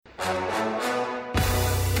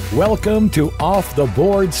Welcome to Off the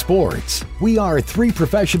Board Sports. We are three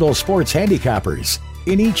professional sports handicappers.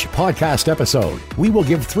 In each podcast episode, we will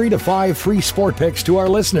give 3 to 5 free sport picks to our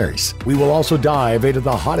listeners. We will also dive into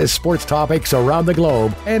the hottest sports topics around the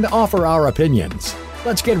globe and offer our opinions.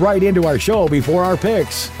 Let's get right into our show before our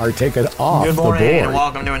picks are taken off the board. Good morning and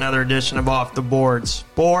welcome to another edition of Off the Board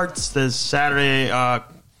Sports this Saturday,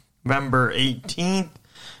 November 18th.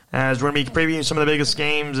 As we're going to be previewing some of the biggest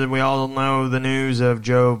games, and we all know the news of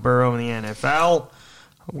Joe Burrow in the NFL.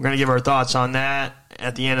 We're going to give our thoughts on that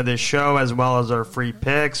at the end of this show, as well as our free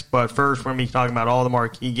picks. But first, we're going to be talking about all the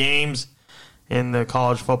marquee games in the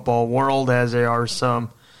college football world, as there are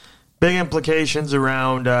some big implications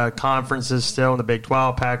around conferences still in the Big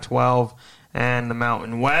 12, Pac-12, and the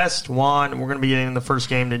Mountain West. Juan, we're going to be getting the first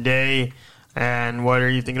game today, and what are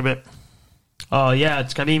you thinking of it? Yeah,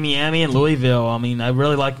 it's going to be Miami and Louisville. I mean, I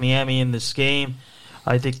really like Miami in this game.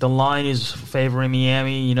 I think the line is favoring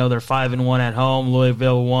Miami. You know, they're 5-1 at home.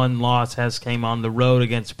 Louisville, one loss came on the road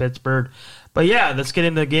against Pittsburgh. But yeah, let's get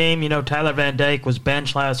into the game. You know, Tyler Van Dyke was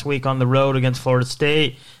benched last week on the road against Florida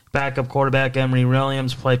State. Backup quarterback Emory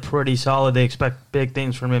Williams played pretty solid. They expect big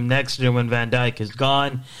things from him next year when Van Dyke is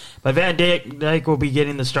gone. But Van Dyke will be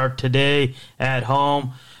getting the start today at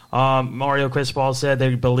home. Mario Cristobal said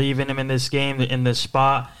they believe in him in this game, in this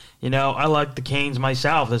spot. You know, I like the Canes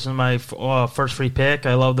myself. This is my first free pick.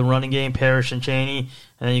 I love the running game, Parrish and Chaney.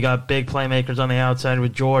 And then you got big playmakers on the outside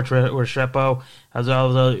with George Restrepo, as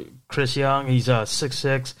well as Chris Young. He's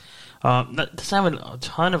 6'6". Doesn't have a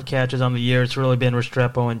ton of catches on the year. It's really been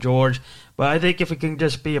Restrepo and George. But I think if it can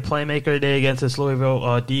just be a playmaker today against this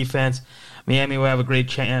Louisville defense, Miami will have a great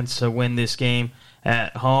chance to win this game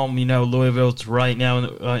at home. You know, Louisville's right now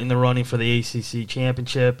in the running for the ACC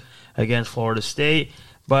championship against Florida State.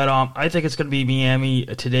 But I think it's going to be Miami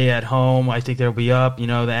today at home. I think they'll be up. You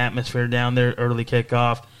know, the atmosphere down there, early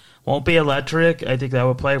kickoff, won't be electric. I think that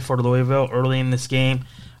will play for Louisville early in this game.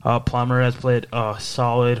 Plummer has played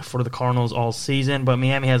solid for the Cardinals all season, but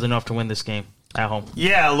Miami has enough to win this game at home.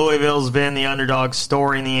 Yeah, Louisville's been the underdog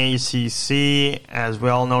story in the ACC. As we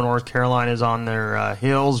all know, North Carolina is on their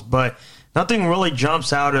heels, but nothing really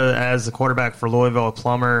jumps out as the quarterback for Louisville.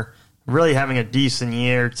 Plummer really having a decent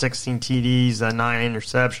year, 16 TDs, 9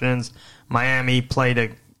 interceptions. Miami played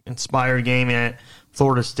an inspired game at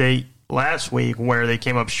Florida State last week where they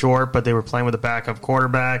came up short, but they were playing with a backup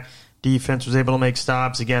quarterback. Defense was able to make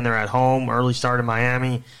stops. Again, they're at home. Early start in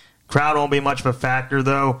Miami. Crowd won't be much of a factor,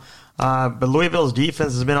 though. But Louisville's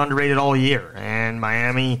defense has been underrated all year, and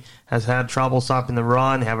Miami has had trouble stopping the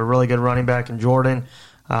run. They have a really good running back in Jordan.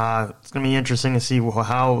 It's going to be interesting to see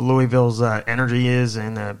how Louisville's energy is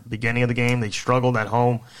in the beginning of the game. They struggled at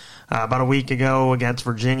home about a week ago against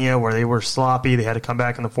Virginia where they were sloppy. They had to come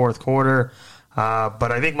back in the fourth quarter.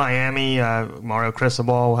 But I think Miami, Mario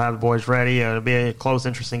Cristobal will have the boys ready. It'll be a close,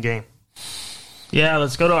 interesting game. Yeah,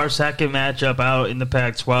 let's go to our second matchup out in the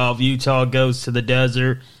Pac-12. Utah goes to the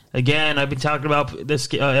desert. Again, I've been talking about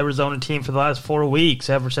this Arizona team for the last 4 weeks,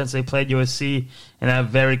 ever since they played USC in a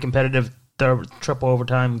very competitive triple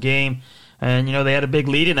overtime game. And, you know, they had a big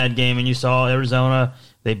lead in that game, and you saw Arizona.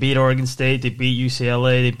 They beat Oregon State. They beat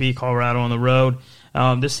UCLA. They beat Colorado on the road.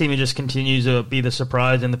 This team just continues to be the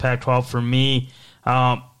surprise in the Pac-12 for me.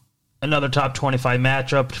 Another top 25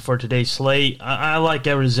 matchup for today's slate. I like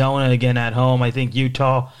Arizona again at home. I think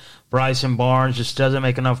Utah, Bryson Barnes just doesn't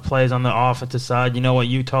make enough plays on the offensive side. You know what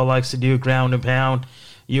Utah likes to do, ground and pound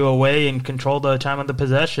you away and control the time of the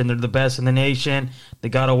possession. They're the best in the nation. They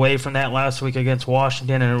got away from that last week against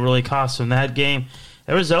Washington, and it really cost them that game.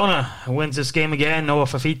 Arizona wins this game again. Noah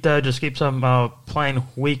Fafita just keeps them playing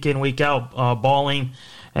week in, week out, balling.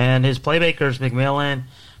 And his playmakers, McMillan,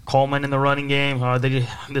 Coleman in the running game.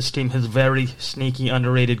 This team is very sneaky,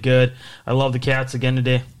 underrated good. I love the Cats again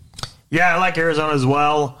today. Yeah, I like Arizona as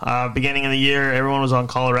well. Beginning of the year, everyone was on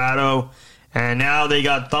Colorado. And now they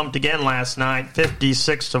got thumped again last night,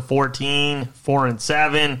 56-14,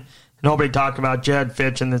 4-7. Nobody talked about Jed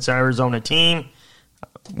Fitch and this Arizona team.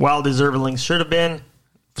 Well-deservedly should have been.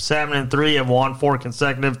 7-3 have won 4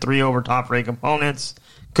 consecutive, 3 over top-ranked opponents.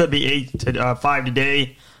 Could be 5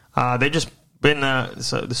 today. They just been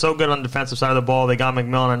so good on the defensive side of the ball. They got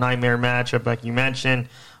McMillan a nightmare matchup, like you mentioned.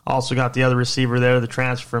 Also got the other receiver there, the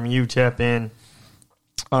transfer from UTEP in,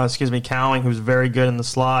 Cowing, who's very good in the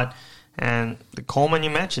slot. And the Coleman you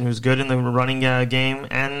mentioned, who's good in the running game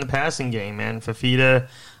and the passing game. And Fafita,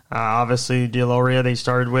 obviously, DeLoria they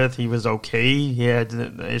started with, he was okay. He had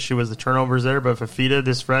the issue was the turnovers there. But Fafita,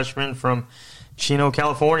 this freshman from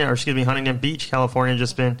Huntington Beach, California,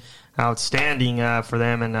 just been outstanding for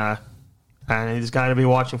them. And And he's got to be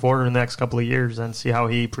watching forward in the next couple of years and see how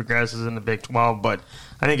he progresses in the Big 12. But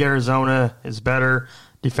I think Arizona is better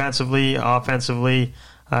defensively, offensively.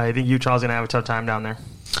 I think Utah's going to have a tough time down there.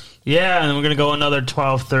 Yeah, and we're going to go another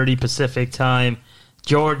 12:30 Pacific time.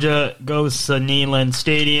 Georgia goes to Neyland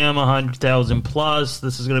Stadium, 100,000 plus.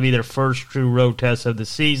 This is going to be their first true road test of the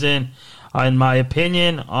season. In my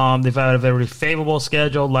opinion, they've had a very favorable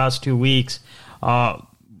schedule last 2 weeks,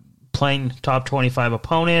 playing top 25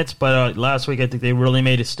 opponents. But last week, I think they really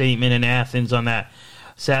made a statement in Athens on that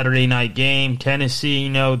Saturday night game. Tennessee,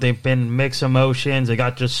 they've been mixed emotions. They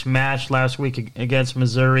got just smashed last week against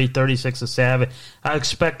Missouri, 36-7. I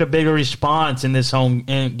expect a bigger response in this home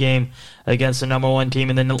game against the number one team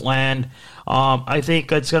in the land. I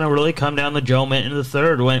think it's going to really come down to Joe Minton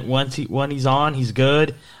III. When he's on, he's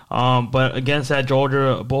good. But against that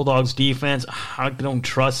Georgia Bulldogs defense, I don't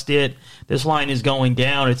trust it. This line is going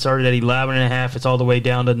down. It started at 11.5. It's all the way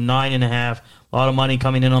down to 9.5. A lot of money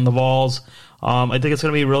coming in on the Vols. I think it's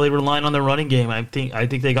going to be really relying on the running game. I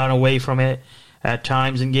think they got away from it at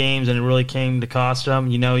times in games, and it really came to cost them.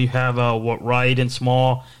 You have Wright and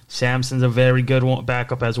Small. Sampson's a very good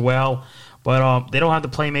backup as well. But they don't have the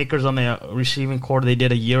playmakers on the receiving core they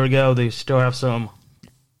did a year ago. They still have some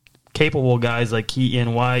capable guys like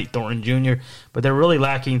Keaton, White, Thornton Jr., but they're really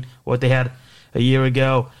lacking what they had a year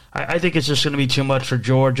ago. I think it's just going to be too much for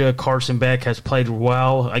Georgia. Carson Beck has played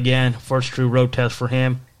well. Again, first true road test for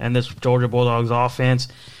him and this Georgia Bulldogs offense.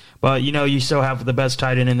 But, you still have the best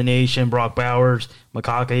tight end in the nation, Brock Bowers,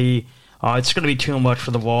 McConkey. It's going to be too much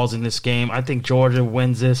for the Vols in this game. I think Georgia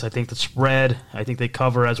wins this. I think the spread, I think they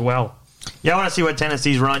cover as well. Yeah, I want to see what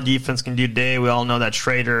Tennessee's run defense can do today. We all know that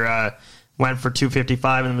Schrader went for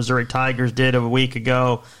 255 and the Missouri Tigers did a week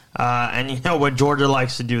ago. And you know what Georgia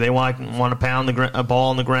likes to do. They want to pound a ball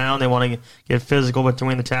on the ground. They want to get physical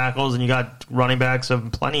between the tackles. And you got running backs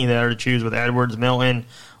of plenty there to choose with Edwards, Milton,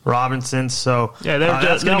 Robinson. So yeah,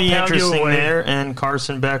 that's going to be interesting there. And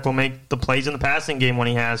Carson Beck will make the plays in the passing game when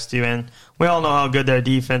he has to. And we all know how good their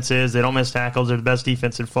defense is. They don't miss tackles. They're the best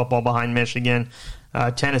defense in football behind Michigan.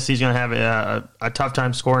 Tennessee's going to have a tough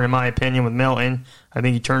time scoring, in my opinion, with Milton. I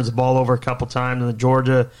think he turns the ball over a couple times, and the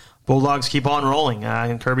Georgia Bulldogs keep on rolling.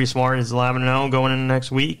 And Kirby Smart is 11-0 going into next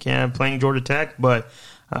week and playing Georgia Tech. But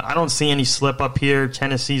I don't see any slip up here.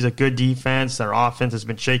 Tennessee's a good defense. Their offense has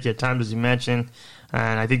been shaky at times, as you mentioned.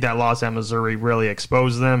 And I think that loss at Missouri really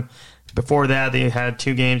exposed them. Before that, they had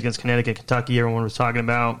 2 games against Connecticut, Kentucky. Everyone was talking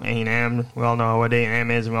about A&M. We all know what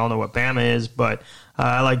A&M is, and we all know what Bama is. But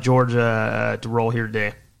I like Georgia to roll here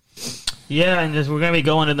today. Yeah, and we're going to be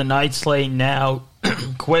going to the night slate now.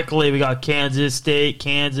 Quickly, we got Kansas State,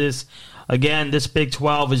 Kansas. Again, this Big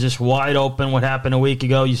 12 is just wide open. What happened a week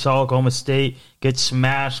ago, you saw Oklahoma State get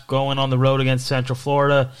smashed going on the road against Central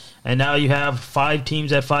Florida. And now you have 5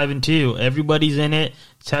 teams at 5-2. Everybody's in it.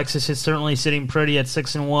 Texas is certainly sitting pretty at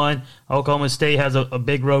 6-1. Oklahoma State has a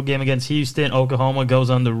big road game against Houston. Oklahoma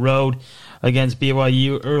goes on the road against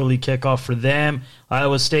BYU. Early kickoff for them.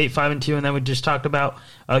 Iowa State 5-2, and then we just talked about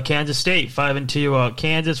Kansas State 5-2.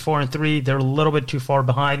 Kansas 4-3. They're a little bit too far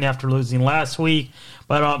behind after losing last week,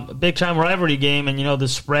 but big time rivalry game, and the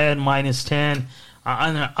spread -10.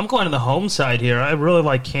 I'm going to the home side here. I really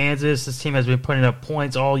like Kansas. This team has been putting up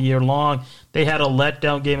points all year long. They had a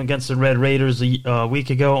letdown game against the Red Raiders a week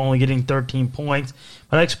ago, only getting 13 points.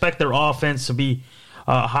 But I expect their offense to be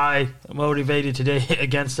high motivated today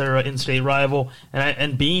against their in-state rival.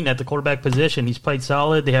 And Bean at the quarterback position, he's played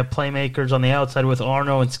solid. They have playmakers on the outside with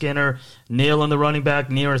Arno and Skinner. Neal in the running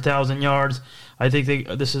back, near 1,000 yards. I think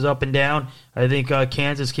this is up and down. I think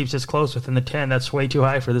Kansas keeps this close within the 10. That's way too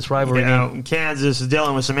high for this rivalry game. Kansas is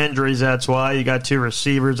dealing with some injuries. That's why you got 2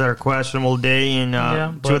 receivers that are questionable today, and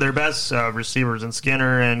 2 of their best receivers, in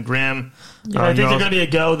Skinner and Grimm. Yeah, I think they're going to be a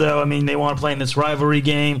go, though. I mean, they want to play in this rivalry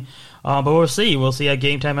game. But we'll see. We'll see at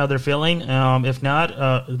game time how they're feeling. If not,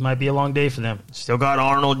 it might be a long day for them. Still got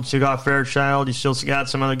Arnold. You still got Fairchild. You still got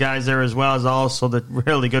some other guys there as well as also the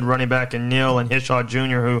really good running back in Neal and Hishaw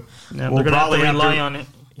Jr., who will probably rely on it.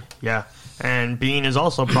 Yeah, and Bean is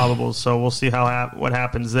also probable, so we'll see what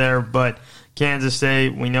happens there. But Kansas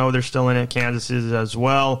State, we know they're still in it. Kansas is as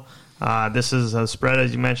well. This is a spread,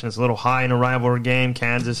 as you mentioned. It's a little high in a rivalry game.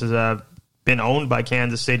 Kansas has been owned by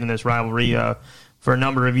Kansas State in this rivalry for a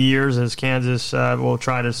number of years, as Kansas will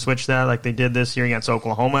try to switch that like they did this year against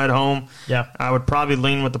Oklahoma at home. Yeah, I would probably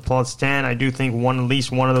lean with the +10. I do think at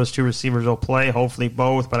least one of those 2 receivers will play, hopefully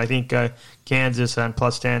both, but I think Kansas and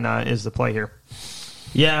 +10 is the play here.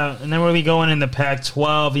 Yeah, and then we'll be going in the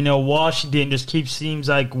Pac-12. Washington just seems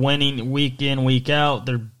like winning week in, week out.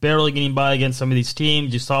 They're barely getting by against some of these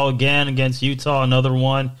teams. You saw again against Utah, another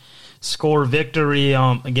one. score victory.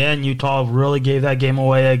 Again, Utah really gave that game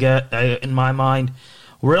away, in my mind.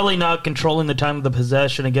 Really not controlling the time of the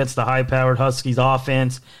possession against the high-powered Huskies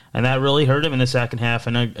offense, and that really hurt him in the second half.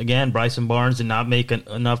 And again, Bryson Barnes did not make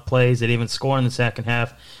enough plays. They didn't even score in the second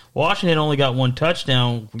half. Washington only got one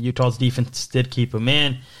touchdown. Utah's defense did keep him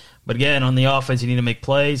in. But again, on the offense, you need to make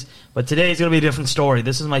plays. But today's going to be a different story.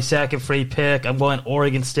 This is my second free pick. I'm going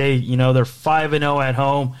Oregon State. They're 5-0 at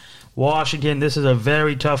home. Washington, this is a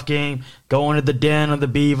very tough game. Going to the den of the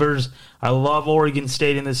Beavers. I love Oregon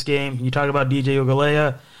State in this game. You talk about DJ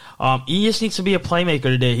Uiagalelei. He just needs to be a playmaker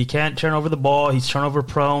today. He can't turn over the ball. He's turnover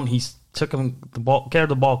prone. He's carried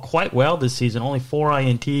the ball quite well this season. Only 4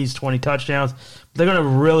 INTs, 20 touchdowns. They're going to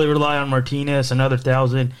really rely on Martinez, another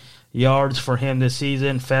 1,000 yards for him this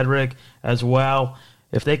season. Frederick as well.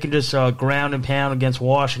 If they can just ground and pound against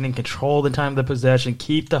Washington, control the time of the possession,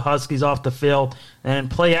 keep the Huskies off the field,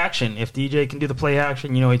 and play action. If DJ can do the play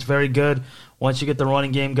action, he's very good. Once you get the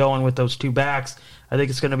running game going with those two backs, I think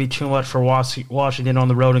it's going to be too much for Washington on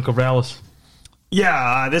the road in Corvallis.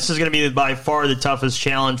 Yeah, this is going to be by far the toughest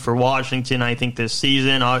challenge for Washington, I think, this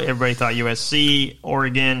season. Everybody thought USC,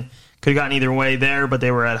 Oregon could have gotten either way there, but they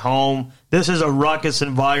were at home. This is a ruckus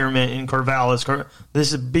environment in Corvallis.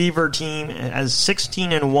 This Beaver team has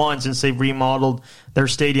 16-1 since they've remodeled their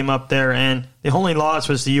stadium up there, and the only loss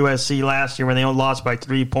was to USC last year when they only lost by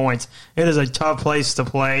 3 points. It is a tough place to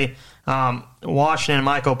play. Washington,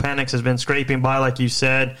 Michael Penix has been scraping by, like you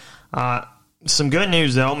said. Some good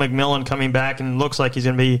news, though. McMillan coming back and looks like he's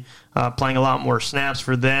going to be playing a lot more snaps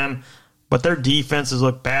for them. But their defenses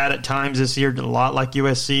look bad at times this year, a lot like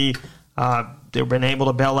USC. They've been able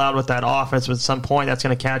to bail out with that offense, but at some point that's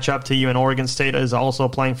going to catch up to you. And Oregon State is also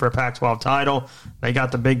playing for a Pac-12 title. They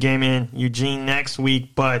got the big game in Eugene next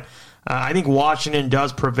week, but I think Washington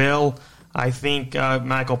does prevail. I think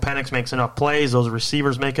Michael Penix makes enough plays. Those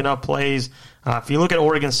receivers make enough plays. If you look at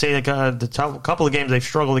Oregon State, the couple of games they've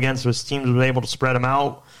struggled against was teams who were able to spread them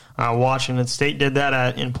out. Washington State did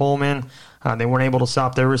that in Pullman. They weren't able to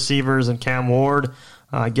stop their receivers and Cam Ward.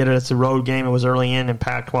 Get it, it's a road game. It was early in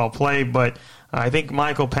Pac-12 play, but I think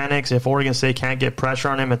Michael Penix, if Oregon State can't get pressure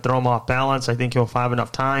on him and throw him off balance, I think he'll have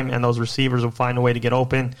enough time, and those receivers will find a way to get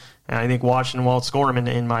open. And I think Washington will outscore him,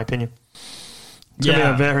 in my opinion. It's going to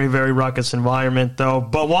be a very, very ruckus environment, though.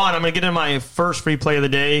 But, Juan, I'm going to get into my first free play of the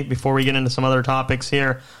day before we get into some other topics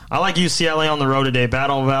here. I like UCLA on the road today,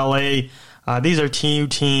 Battle of L.A. These are two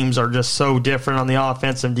teams are just so different on the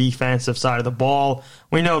offensive and defensive side of the ball.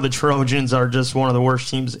 We know the Trojans are just one of the worst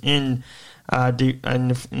teams in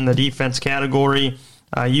the defense category.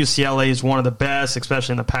 UCLA is one of the best,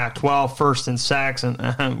 especially in the Pac-12, first in sacks,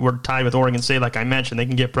 and we're tied with Oregon State, like I mentioned. They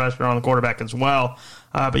can get pressure on the quarterback as well.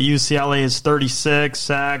 But UCLA is 36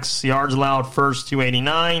 sacks, yards allowed first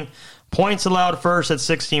 289, points allowed first at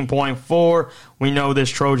 16.4. We know this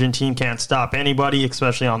Trojan team can't stop anybody,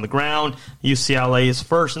 especially on the ground. UCLA is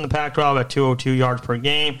first in the Pac-12 at 202 yards per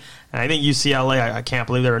game. And I think UCLA, I can't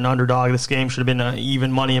believe they're an underdog. This game should have been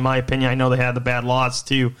even money, in my opinion. I know they had the bad loss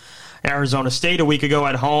to Arizona State a week ago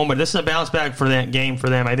at home, but this is a bounce back for that game for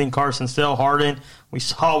them. I think Carson still hardened. We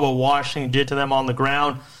saw what Washington did to them on the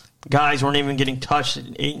ground. The guys weren't even getting touched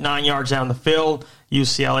 8-9 yards down the field.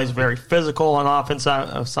 UCLA is very physical on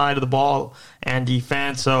offensive side of the ball and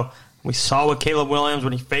defense. So we saw with Caleb Williams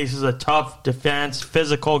when he faces a tough defense,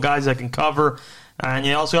 physical guys that can cover. And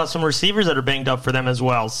you also got some receivers that are banged up for them as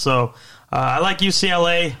well. So I like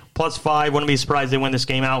UCLA +5. Wouldn't be surprised they win this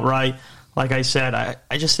game outright. Like I said,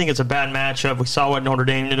 I just think it's a bad matchup. We saw what Notre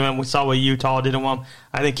Dame did to him. We saw what Utah did to him.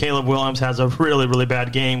 I think Caleb Williams has a really, really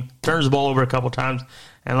bad game. Turns the ball over a couple times.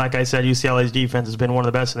 And like I said, UCLA's defense has been one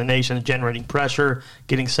of the best in the nation, generating pressure,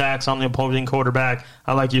 getting sacks on the opposing quarterback.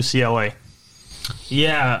 I like UCLA.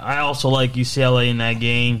 Yeah, I also like UCLA in that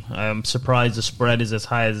game. I'm surprised the spread is as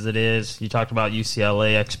high as it is. You talked about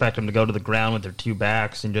UCLA. I expect them to go to the ground with their two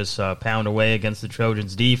backs and just pound away against the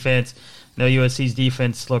Trojans' defense. I know USC's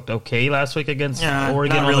defense looked okay last week against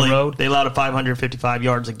Oregon on the road. They allowed up 555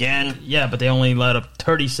 yards again. Yeah, but they only allowed up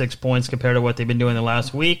 36 points compared to what they've been doing the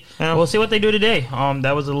last week. Yeah. We'll see what they do today.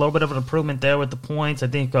 That was a little bit of an improvement there with the points. I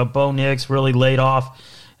think Bo Nix really laid off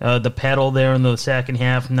the pedal there in the second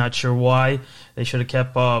half. I'm not sure why. They should have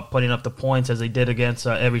kept putting up the points as they did against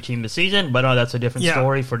every team this season, but that's a different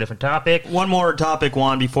story for a different topic. One more topic,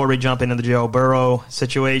 Juan, before we jump into the Joe Burrow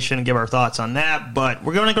situation and give our thoughts on that. But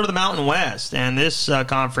we're going to go to the Mountain West, and this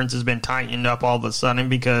conference has been tightened up all of a sudden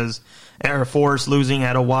because Air Force losing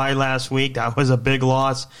at Hawaii last week. That was a big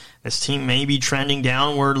loss. This team may be trending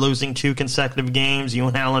downward, losing 2 consecutive games.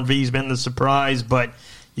 UNLV has been the surprise, but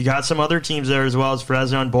you got some other teams there as well as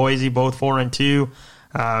Fresno and Boise, both 4-2.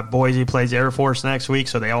 Boise plays Air Force next week,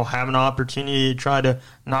 so they all have an opportunity to try to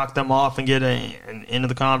knock them off and get into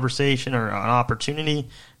the conversation or an opportunity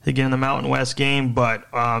to get in the Mountain West game. But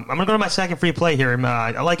I'm going to go to my second free play here.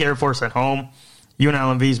 I like Air Force at home.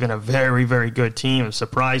 UNLV has been a very, very good team, a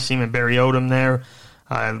surprise team, and Barry Odom there.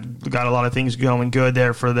 Got a lot of things going good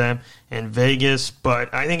there for them in Vegas.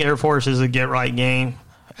 But I think Air Force is a get-right game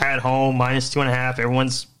at home, -2.5.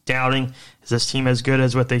 Everyone's doubting, is this team as good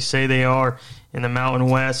as what they say they are in the Mountain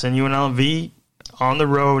West? And UNLV on the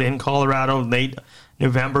road in Colorado, late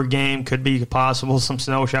November game, could be possible, some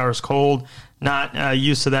snow showers, cold. Not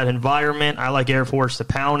used to that environment. I like Air Force to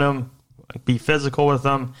pound them, be physical with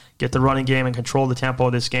them, get the running game, and control the tempo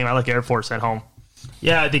of this game. I like Air Force at home.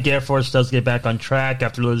 Yeah, I think Air Force does get back on track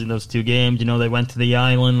after losing those 2 games. You know, they went to the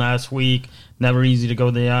island last week. Never easy to go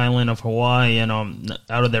to the island of Hawaii and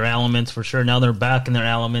out of their elements for sure. Now they're back in their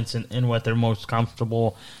elements in what they're most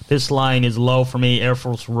comfortable. This line is low for me. Air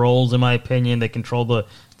Force rolls, in my opinion. They control the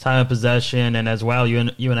time of possession, and as well,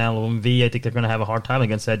 UNLV, I think they're going to have a hard time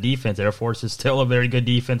against that defense. Air Force is still a very good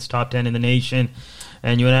defense, top 10 in the nation,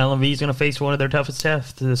 and UNLV is going to face one of their toughest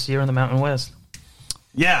tests this year in the Mountain West.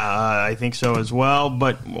 Yeah, I think so as well.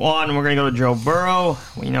 But one, we're going to go to Joe Burrow.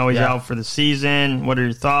 We know he's out for the season. What are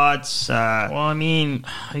your thoughts? Well, I mean,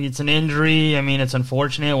 it's an injury. I mean, it's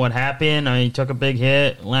unfortunate what happened. He took a big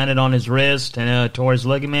hit, landed on his wrist, and tore his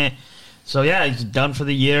ligament. So, yeah, he's done for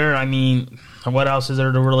the year. I mean, what else is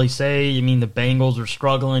there to really say? I mean, the Bengals are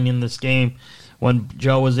struggling in this game when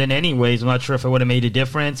Joe was in anyways. I'm not sure if it would have made a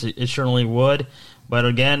difference. It certainly would. But,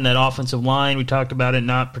 again, that offensive line, we talked about it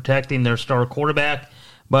not protecting their star quarterback.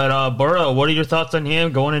 But Burrow, what are your thoughts on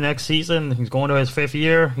him going to next season? He's going to his 5th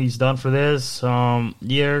year. He's done for this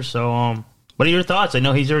year. So, what are your thoughts? I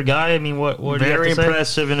know he's your guy. I mean, what do you have to say? Very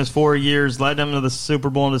impressive in his 4 years. Led them to the Super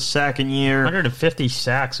Bowl in the 2nd year. 150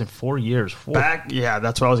 sacks in 4 years. Yeah,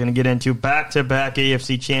 that's what I was going to get into. Back-to-back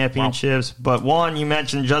AFC championships. Wow. But one, you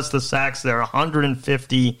mentioned just the sacks there,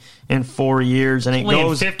 150 in 4 years. And it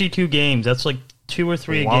goes in 52 games. That's like 2 or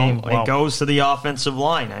 3 a game. Wow. It goes to the offensive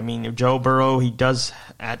line. I mean, Joe Burrow, he does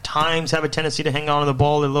at times have a tendency to hang on to the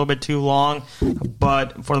ball a little bit too long,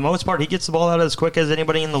 but for the most part, he gets the ball out as quick as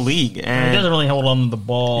anybody in the league. And he doesn't really hold on to the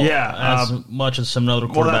ball as much as some other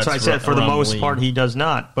quarterbacks. Well, that's what I said. For the most part, he does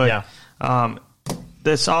not. But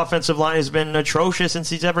this offensive line has been atrocious since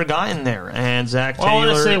he's ever gotten there. And Zach Taylor... I want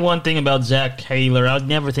to say one thing about Zach Taylor. I'd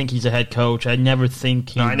never think he's a head coach. I'd never think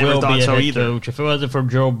he will be a head coach. If it wasn't for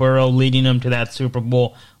Joe Burrow leading them to that Super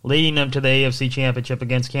Bowl, leading them to the AFC Championship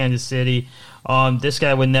against Kansas City, this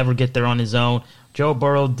guy would never get there on his own. Joe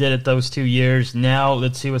Burrow did it those 2 years. Now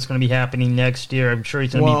let's see what's going to be happening next year. I'm sure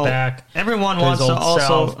he's going to be back. Everyone wants to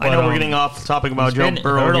also... I know we're getting off the topic about Joe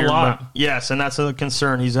Burrow here, but yes, and that's a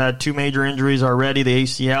concern. He's had 2 major injuries already, the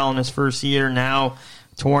ACL in his first year, now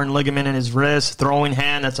torn ligament in his wrist, throwing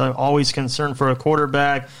hand. That's always concern for a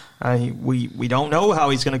quarterback. We don't know how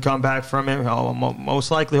he's going to come back from it.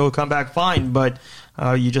 Most likely he'll come back fine, but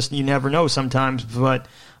you never know sometimes. But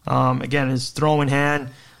again, his throwing hand...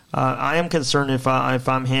 I am concerned if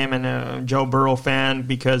I'm him and a Joe Burrow fan,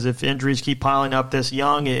 because if injuries keep piling up this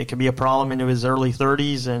young, it could be a problem into his early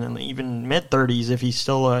 30s and even mid-30s if he's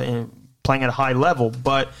still playing at a high level.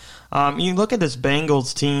 But you look at this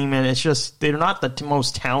Bengals team, and it's just they're not the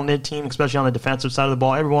most talented team, especially on the defensive side of the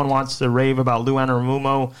ball. Everyone wants to rave about Lou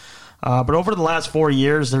Anarumo. But over the last 4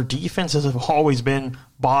 years, their defenses have always been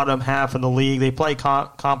bottom half of the league. They play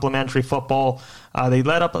complementary football. They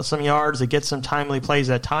let up some yards. They get some timely plays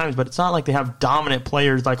at times, but it's not like they have dominant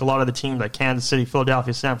players like a lot of the teams like Kansas City,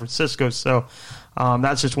 Philadelphia, San Francisco. So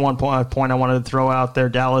that's just one point I wanted to throw out there.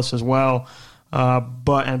 Dallas as well.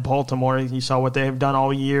 And Baltimore, you saw what they have done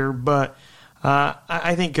all year. But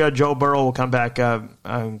I think Joe Burrow will come back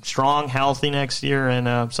strong, healthy next year,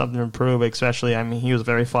 and something to improve. Especially, I mean, he was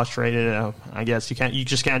very frustrated. I guess you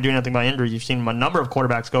just can't do anything by injury. You've seen a number of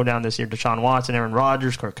quarterbacks go down this year: Deshaun Watson, Aaron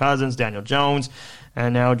Rodgers, Kirk Cousins, Daniel Jones,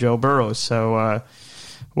 and now Joe Burrow. So,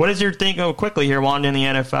 what is your think quickly here, Wanda, in the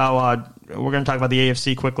NFL? We're going to talk about the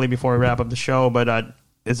AFC quickly before we wrap up the show, but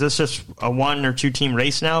is this just a 1 or 2 team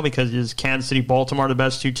race now? Because is Kansas City, Baltimore the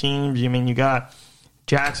best 2 teams? I mean, you got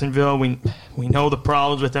Jacksonville, we know the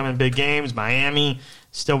problems with them in big games. Miami,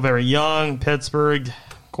 still very young. Pittsburgh,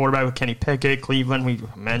 quarterback with Kenny Pickett. Cleveland, we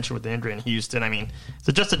mentioned with the injury in Houston. I mean, is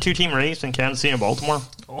it just a 2-team race in Kansas City and Baltimore?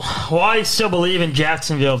 Well, I still believe in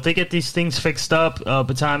Jacksonville. If they get these things fixed up by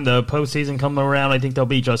the time the postseason comes around, I think they'll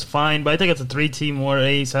be just fine. But I think it's a 3-team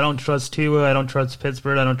race. I don't trust Tua. I don't trust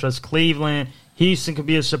Pittsburgh. I don't trust Cleveland. Houston could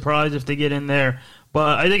be a surprise if they get in there.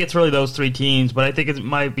 But I think it's really those 3 teams. But I think it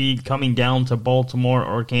might be coming down to Baltimore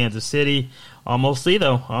or Kansas City. We'll see,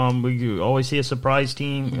 though. We always see a surprise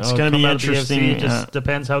team. It's going to be interesting. It just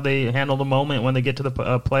depends how they handle the moment when they get to the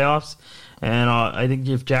playoffs. And I think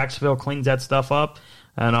if Jacksonville cleans that stuff up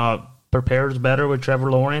and prepares better with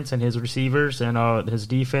Trevor Lawrence and his receivers and his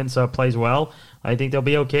defense plays well, I think they'll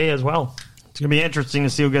be okay as well. It's going to be interesting to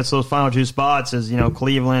see who gets those final 2 spots, as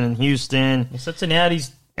Cleveland and Houston.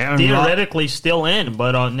 Cincinnati's theoretically still in,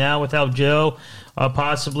 but now without Joe,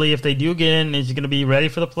 possibly if they do get in, is he going to be ready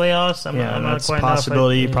for the playoffs? I'm not that's quite a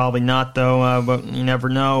possibility. Probably not, though, but you never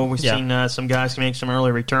know. We've seen some guys make some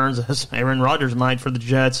early returns, as Aaron Rodgers might for the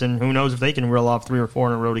Jets, and who knows if they can reel off 3 or 4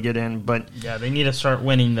 in a row to get in. But they need to start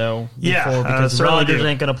winning, though, because Rodgers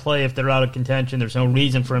ain't going to play if they're out of contention. There's no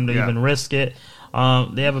reason for him to even risk it.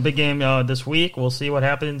 They have a big game this week. We'll see what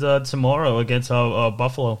happens tomorrow against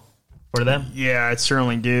Buffalo. For them? Yeah, it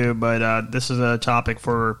certainly do, but this is a topic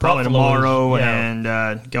for probably tomorrow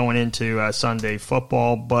and going into Sunday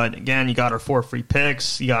football. But again, you got our 4 free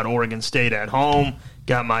picks. You got Oregon State at home.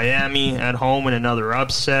 Got Miami at home in another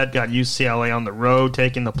upset. Got UCLA on the road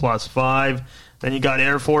taking the +5. Then you got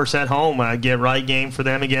Air Force at home. Get right game for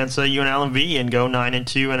them against UNLV and go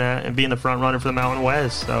 9-2 and be in the front runner for the Mountain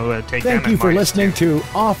West. So take them. Thank you for listening to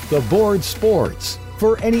Off the Board Sports.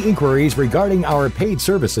 For any inquiries regarding our paid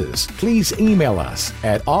services, please email us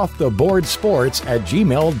at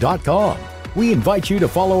offtheboardsports@gmail.com. We invite you to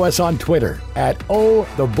follow us on Twitter at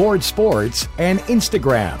 @OTheBoardSports and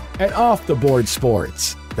Instagram at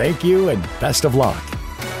OffTheBoardSports. Thank you and best of luck.